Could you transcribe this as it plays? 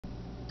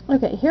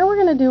Okay, here we're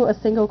going to do a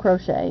single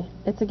crochet.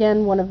 It's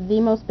again one of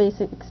the most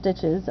basic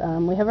stitches.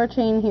 We have our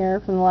chain here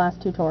from the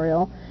last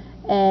tutorial,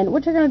 and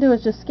what you're going to do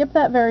is just skip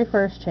that very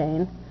first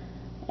chain,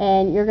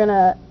 and you're going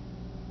to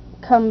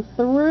come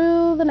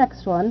through the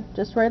next one,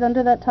 just right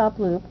under that top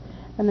loop,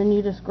 and then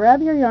you just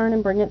grab your yarn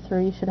and bring it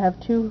through. You should have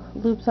 2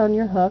 loops on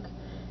your hook,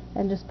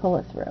 and just pull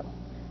it through.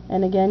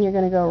 And again, you're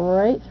going to go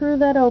right through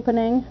that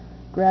opening,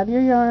 grab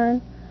your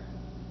yarn,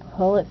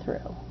 pull it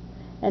through.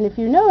 And if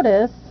you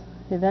notice,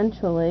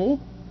 eventually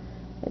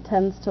it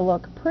tends to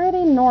look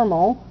pretty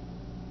normal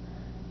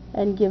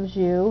and gives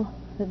you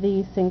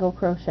the single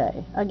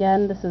crochet.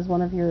 Again, this is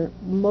one of your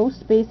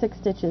most basic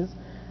stitches.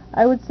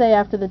 I would say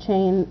after the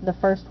chain, the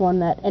first one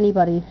that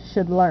anybody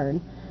should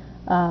learn.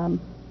 And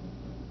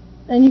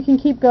you can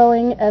keep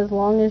going as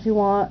long as you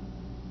want.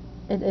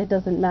 It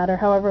doesn't matter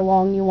however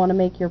long you want to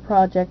make your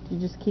project, you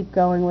just keep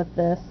going with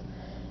this.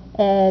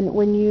 And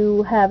when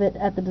you have it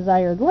at the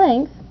desired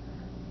length,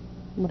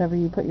 whatever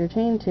you put your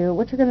chain to,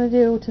 what you're going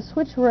to do to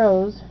switch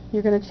rows,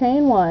 you're going to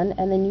chain 1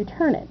 and then you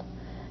turn it.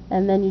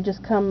 And then you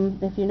just come,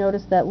 if you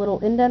notice that little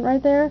indent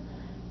right there,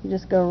 you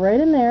just go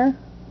right in there.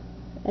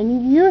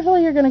 And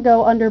usually you're going to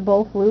go under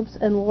both loops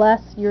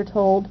unless you're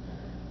told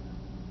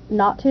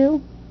not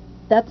to.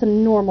 That's a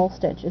normal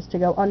stitch, is to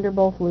go under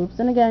both loops.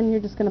 And again,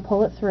 you're just going to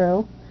pull it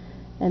through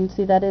and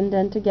see that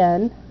indent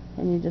again,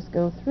 and you just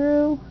go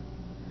through.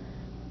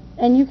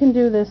 And you can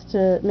do this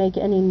to make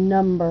any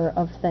number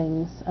of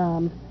things.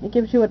 It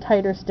gives you a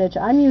tighter stitch.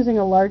 I'm using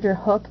a larger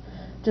hook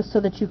just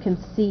so that you can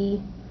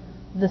see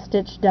the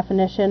stitch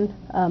definition.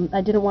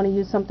 I didn't want to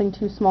use something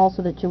too small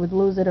so that you would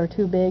lose it, or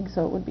too big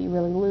so it would be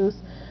really loose.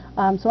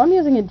 So I'm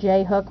using a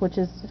J hook, which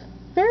is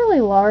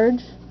fairly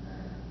large.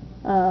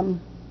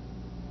 And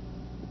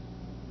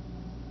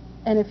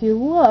if you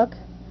look,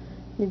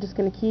 you're just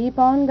going to keep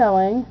on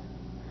going.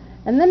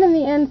 And then in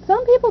the end,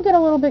 some people get a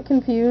little bit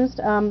confused.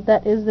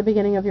 That is the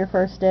beginning of your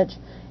first stitch.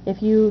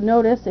 If you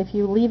notice, if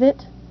you leave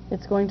it,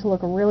 it's going to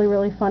look really,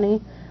 really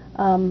funny.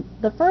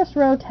 The first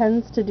row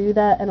tends to do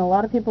that, and a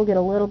lot of people get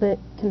a little bit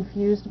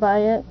confused by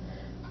it.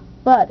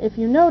 But if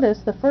you notice,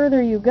 the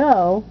further you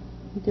go,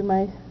 do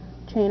my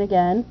chain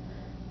again,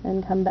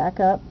 and come back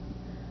up,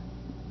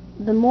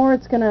 the more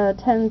it's going to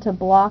tend to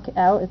block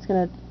out. It's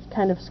going to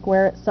kind of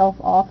square itself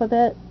off a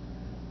bit.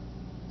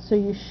 So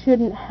you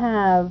shouldn't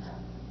have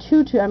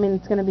I mean,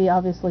 it's going to be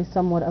obviously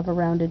somewhat of a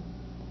rounded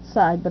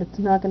side, but it's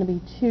not going to be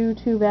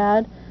too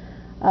bad.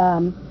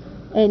 And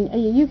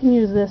you can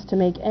use this to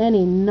make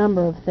any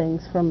number of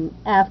things, from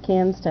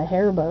afghans to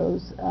hair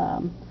bows.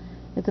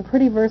 It's a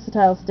pretty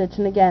versatile stitch,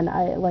 and again,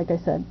 like I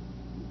said,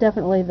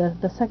 definitely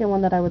the second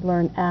one that I would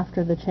learn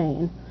after the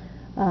chain.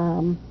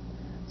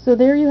 So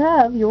there you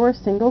have your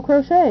single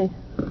crochet.